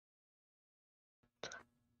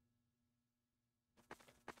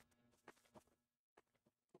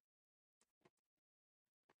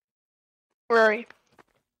Where are you?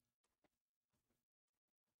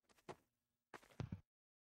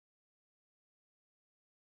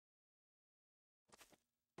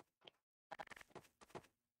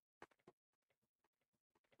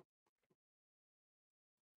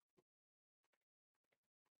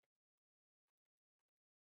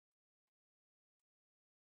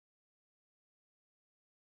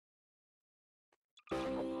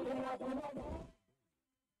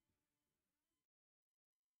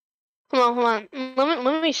 Hold on.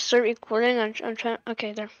 Let me start recording. I'm trying.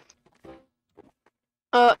 Okay, there.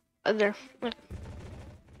 There.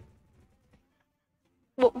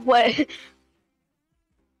 What?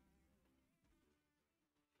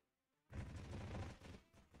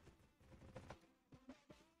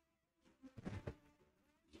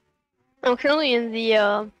 I'm currently in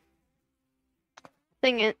the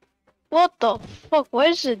thing. What the fuck? Why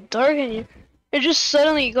is it dark in here? It just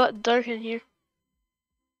suddenly got dark in here.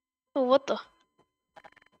 Oh, what the?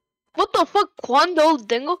 What the fuck? Bunzdale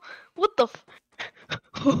Dingle? What the?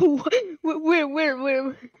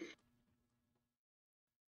 Where?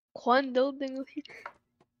 Bunzdale Dingle?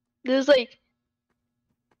 There's like.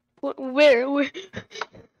 Where?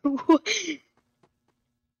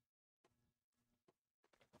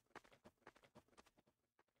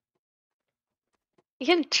 You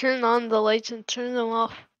can turn on the lights and turn them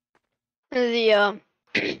off. The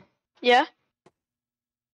yeah,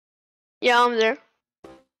 yeah, I'm there.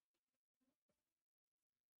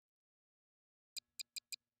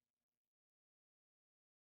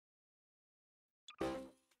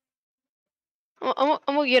 I'm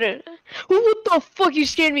gonna get it. What the fuck? You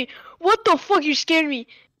scared me. What the fuck? You scared me.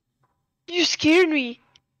 You scared me.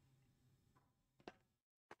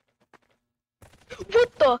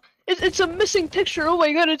 What the? It's a missing texture. Oh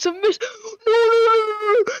my god, it's a miss. No.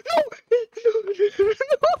 What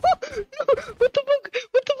the fuck? What the fuck?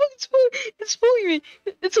 It's fooling me.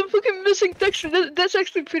 It's a fucking missing texture. That's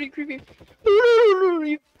actually pretty creepy.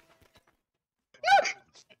 No.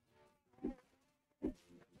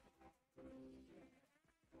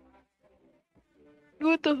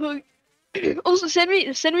 What the fuck? Also, send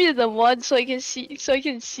me the mod so I can see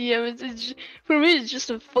him. For me, it's just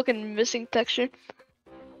a fucking missing texture.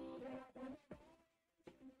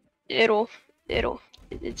 Arrow.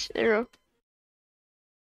 It's arrow.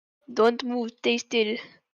 Don't move. Stay still.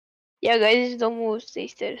 Yeah, guys, don't move. Stay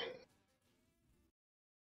still.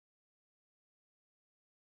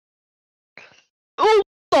 Oh,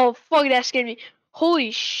 the fuck! That scared me.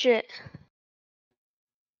 Holy shit.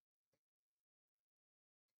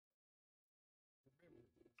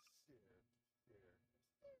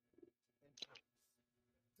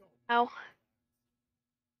 Ow.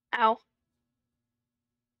 Ow.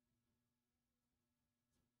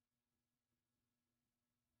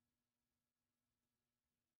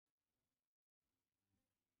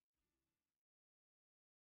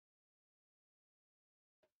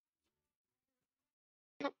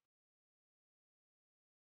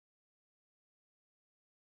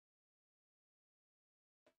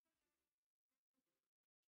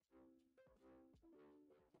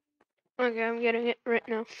 Okay, I'm getting it right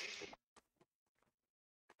now.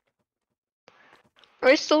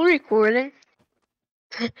 Are you still recording?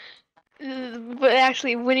 But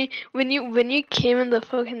actually, when you came in the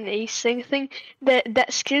fucking async thing,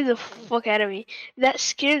 that scared the fuck out of me. That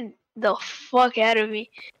scared the fuck out of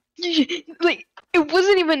me. Like it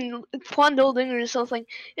wasn't even Pondholding or something.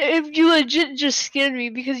 If you legit just scared me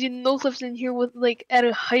because you no clips in here with like at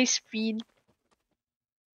a high speed.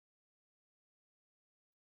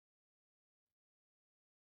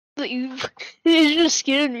 Like you, it just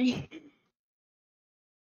scared me.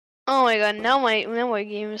 Oh my god! Now my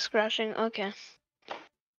game is crashing. Okay,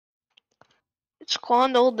 it's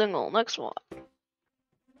Quandole Dingle. Next one.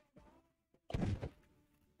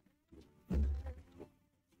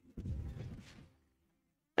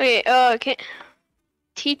 Okay. Okay.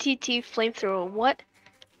 TTT flamethrower. What?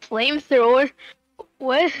 Flamethrower?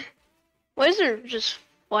 What? Why is there just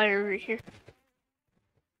fire over here?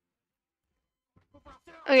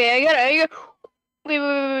 Okay, I gotta.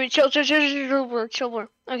 Wait. Chill.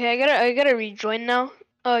 Okay, I gotta rejoin now.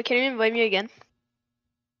 Can you invite me again?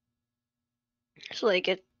 So like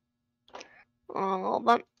it. Hold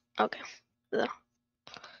on. Okay. There.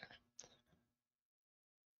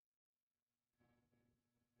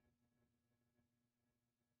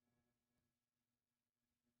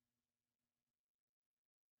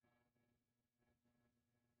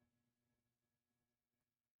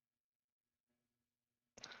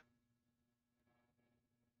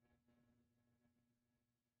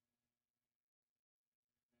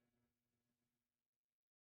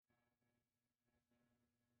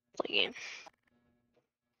 game.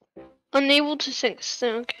 Unable to sync.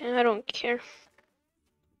 Okay, I don't care.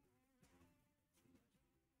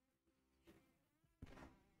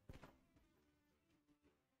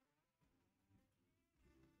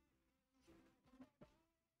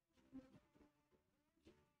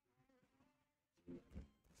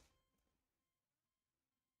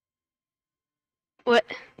 What?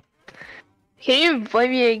 Can you invite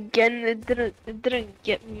me again? It didn't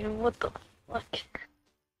get me in. What the fuck?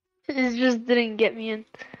 It just didn't get me in.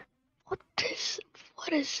 What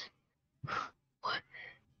is what?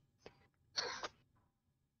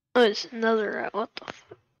 Oh, it's another rat. What the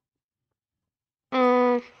fuck?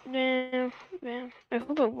 Damn. I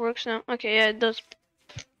hope it works now. Okay, yeah, it does.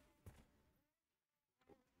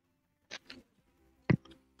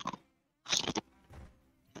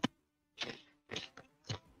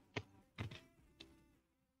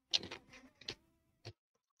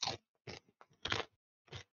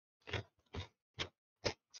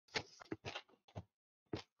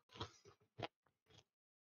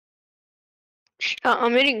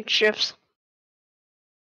 I'm eating chips.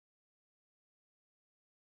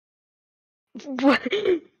 What?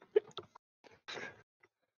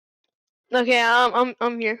 Okay,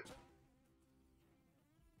 I'm here.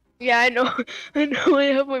 Yeah, I know. I know. I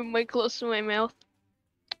have my mic close to my mouth.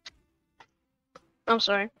 I'm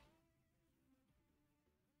sorry.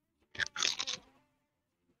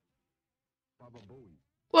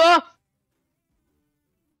 Whoa!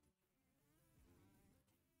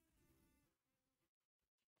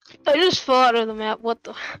 I just fell out of the map. What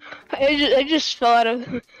the? I just fell out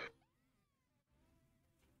of.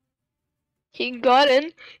 He got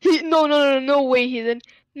in. No way he didn't.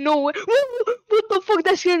 No way. What the fuck?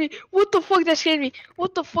 That scared me. What the fuck? That scared me.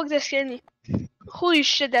 What the fuck? That scared me. Holy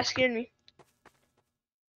shit! That scared me.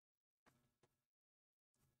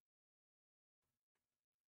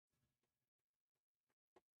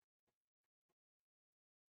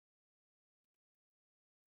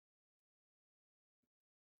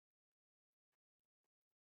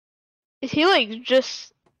 Is he like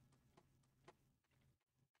just?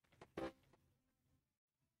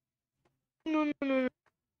 No.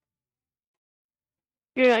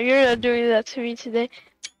 You're not doing that to me today.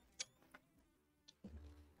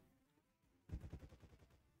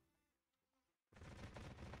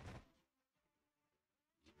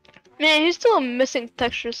 Man, he's still missing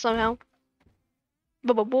texture somehow.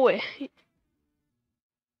 But boy.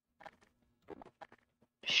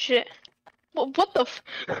 Shit. What the f-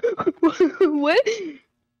 What?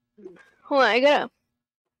 Hold on, I gotta.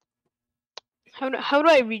 How do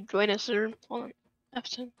I rejoin a server? Hold on.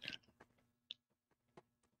 F10.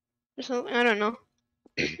 I don't know.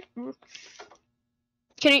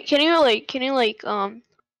 Can you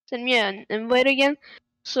send me an invite again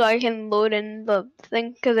so I can load in the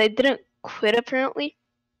thing? Cause I didn't quit apparently.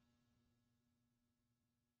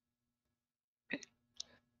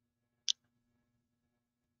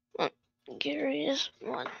 Gary's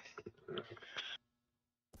one.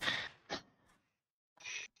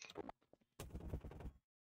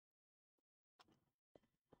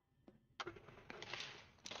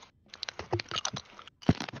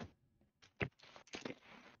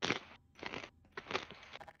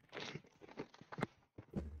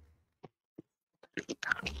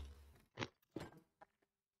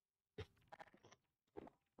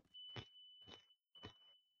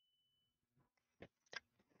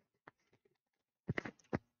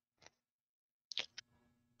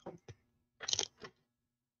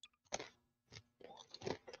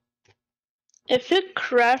 If it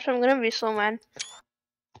crashes, I'm gonna be so mad.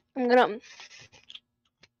 I'm gonna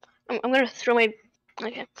throw my.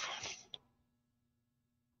 Okay.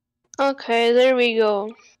 Okay, there we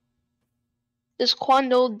go. Is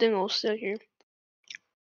Bunzdale Dingle still here?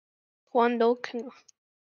 Bunzdale Dingle.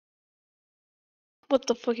 What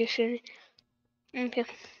the fuck is she? Okay.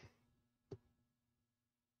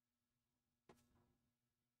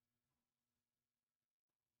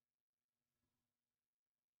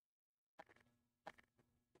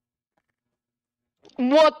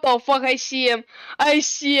 What the fuck? I see him. I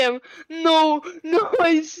see him. No,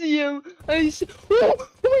 I see him. I see. Oh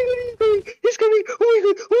my god, he's coming. Oh my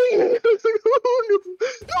god. Oh my god.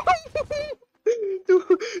 No, no,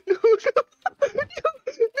 no, no.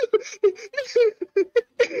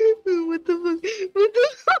 What the fuck? What the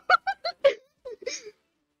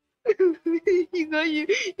fuck? He got you.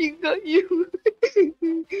 He got you.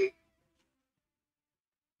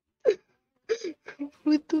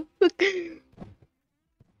 What the fuck?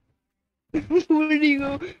 Where did he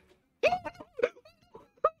go? What the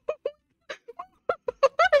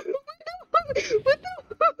fuck? What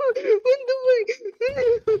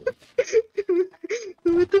the fuck?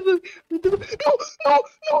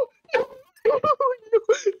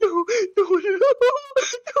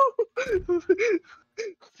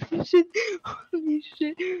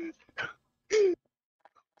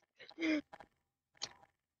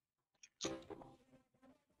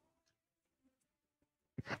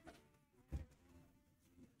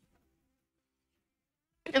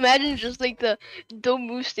 Imagine just like the Don't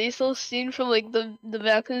Move Stay Still scene from like the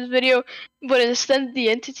Valkyries video, but instead the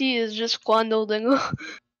entity is just Bunzdale Dingle.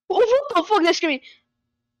 What the fuck? That scared me.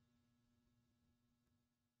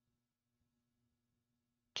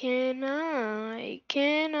 Can I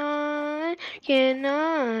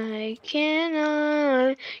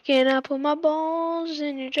put my balls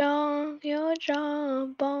in your jaw,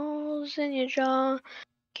 balls in your jaw?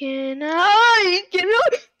 Can I?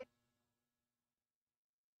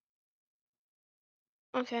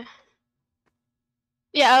 Okay.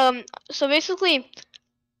 Yeah. So basically,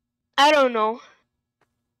 I don't know.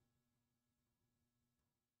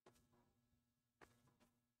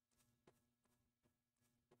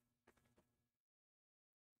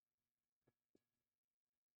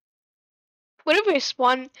 What if I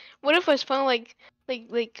spawn? What if I spawn like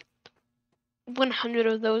 100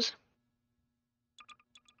 of those?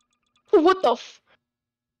 What the f?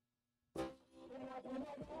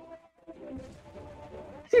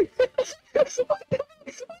 What the fuck?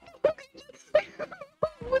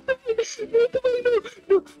 What the fuck? No,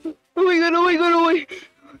 no. Oh my god, oh my god, oh my.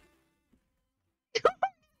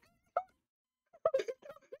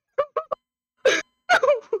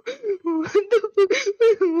 What the fuck?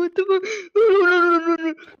 What the fuck? No, no, no, no, no,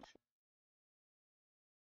 no.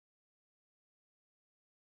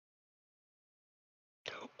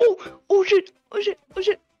 Oh shit, oh shit, oh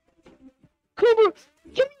shit. Come on, bro.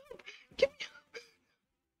 Get me up, get me up.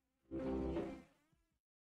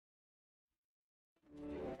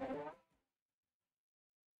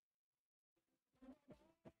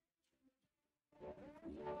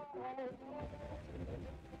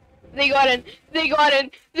 They got in, they got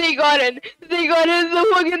in, they got in, they got in the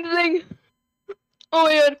fucking thing. Oh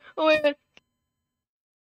my god, oh my god.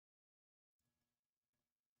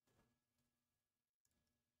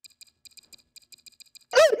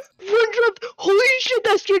 One drop. Holy shit,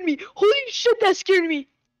 that scared me. Holy shit, that scared me.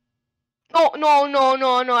 Oh, no, no,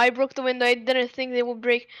 no, no. I broke the window. I didn't think they would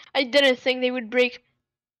break. I didn't think they would break.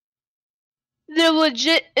 They're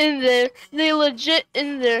legit in there. They're legit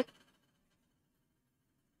in there.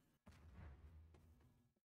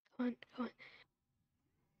 Come on, come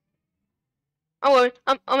on. Oh,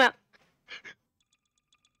 I'm out.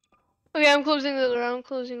 Okay, I'm closing the door. I'm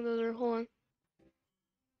closing the door. Hold on.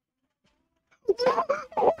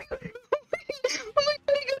 Oh my god. Oh my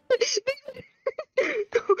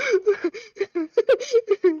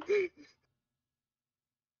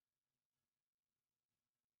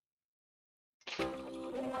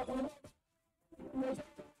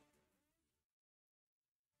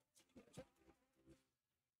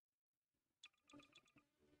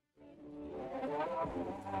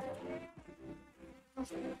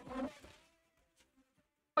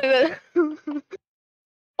Oh my god.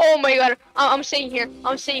 Oh my god. I'm staying here.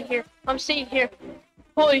 I'm staying here. I'm staying here.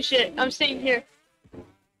 Holy shit. I'm staying here.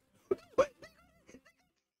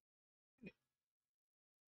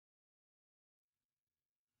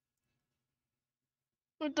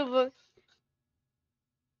 What the fuck?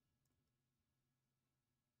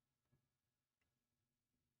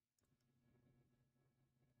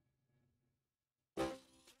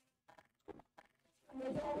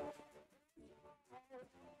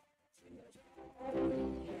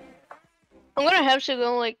 I'm gonna have to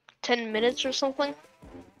go in like 10 minutes or something.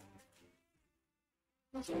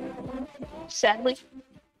 Sadly.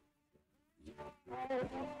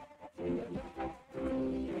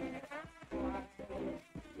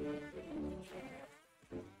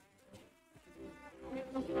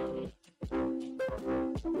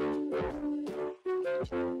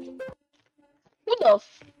 What the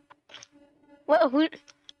f? What? Who?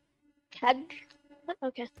 Had? What?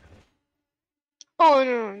 Okay. Oh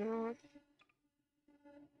no, no.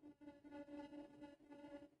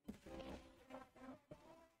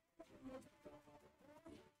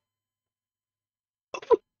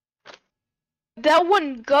 That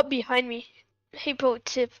one got behind me. Hey, pro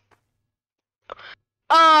tip.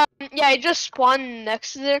 Yeah, I just spawned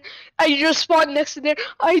next to there. I just spawned next to there.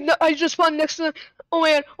 I just spawned next to there. Oh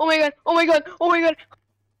my god, oh my god, oh my god, oh my god.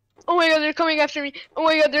 Oh my god, they're coming after me. Oh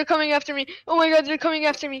my god, they're coming after me. Oh my god, they're coming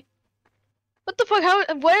after me. What the fuck? How?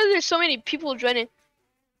 Why are there so many people joining?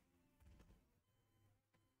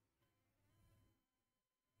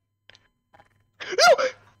 No!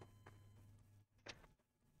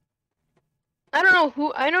 I don't know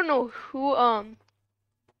who. I don't know who.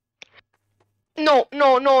 No, no,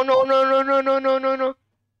 no, no, no, no, no, no, no, no, no.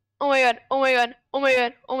 Oh my god. Oh my god. Oh my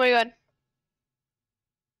god. Oh my god.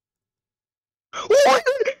 Oh my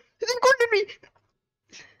god! They cornered me!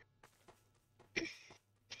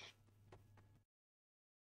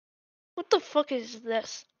 What the fuck is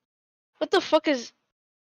this? What the fuck is...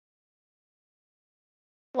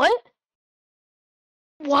 What?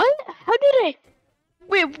 What? How did I?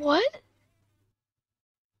 Wait, what?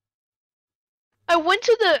 I went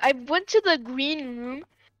to the green room,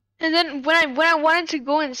 and then when I wanted to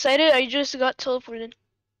go inside it, I just got teleported.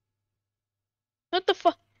 What the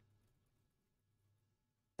fuck?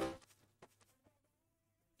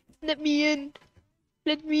 Let me in.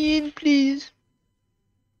 Let me in, please.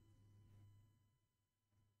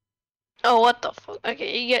 Oh, what the fuck?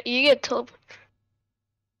 Okay, you get teleported.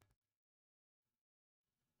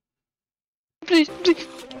 Please, please.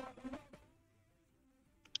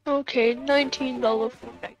 Okay, $19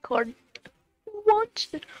 Fortnite card. What?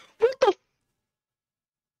 What the?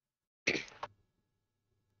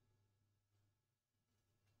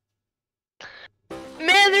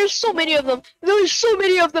 Man, there's so many of them. There's so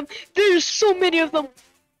many of them. There's so many of them.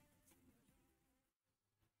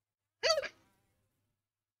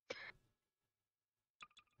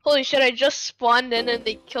 Holy shit! I just spawned in and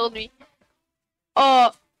they killed me.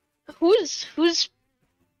 Who's?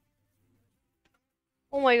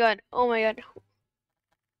 Oh my god! Oh my god!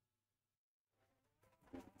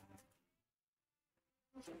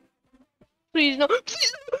 Please no!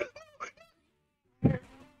 Please no!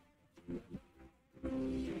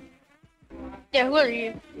 Yeah, who are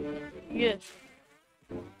you? Yes.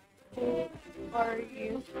 Who are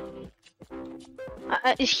you?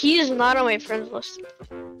 He is not on my friends list.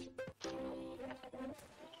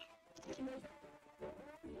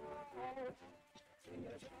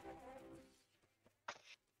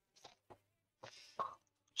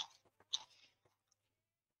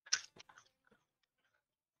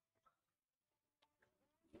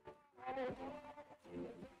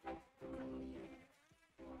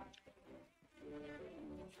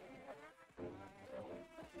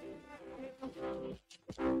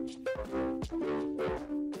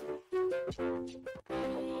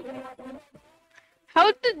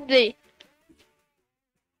 How did they?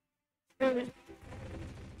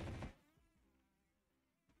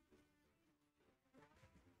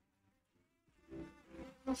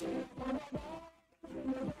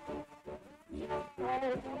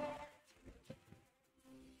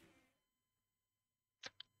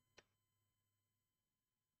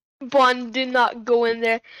 Bond did not go in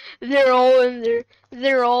there. They're all in there.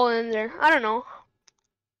 They're all in there. I don't know.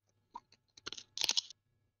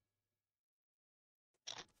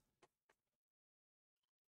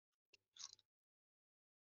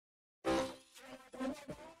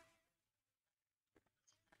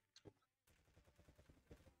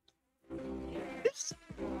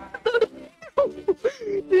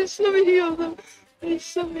 There's so many of them. There's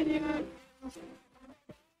so many of them.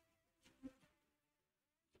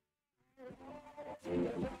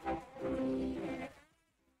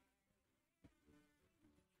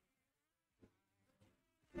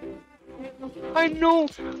 I know.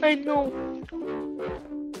 I know.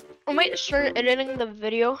 I might start editing the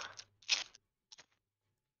video.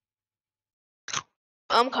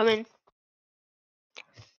 I'm coming.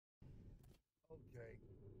 Okay,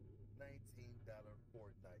 $19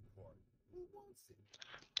 Fortnite card. Who wants it?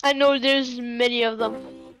 I know there's many of them.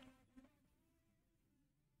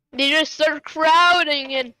 They just start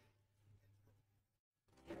crowding in.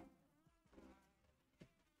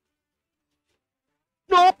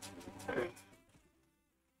 No.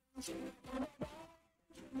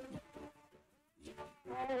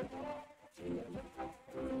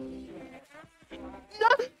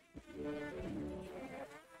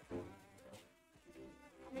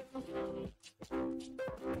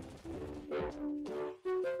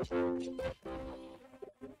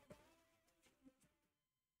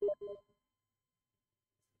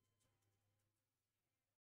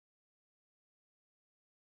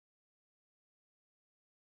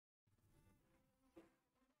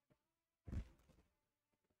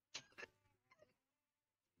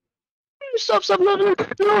 Stop, stop, no, no, no,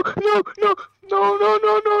 no, no, no, no, no, no,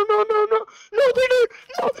 no, no, no, no, no,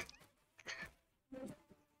 no.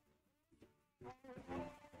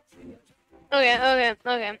 Okay, okay,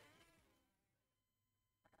 okay.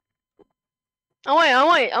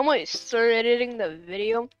 I might start editing the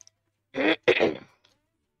video.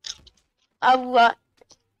 I've got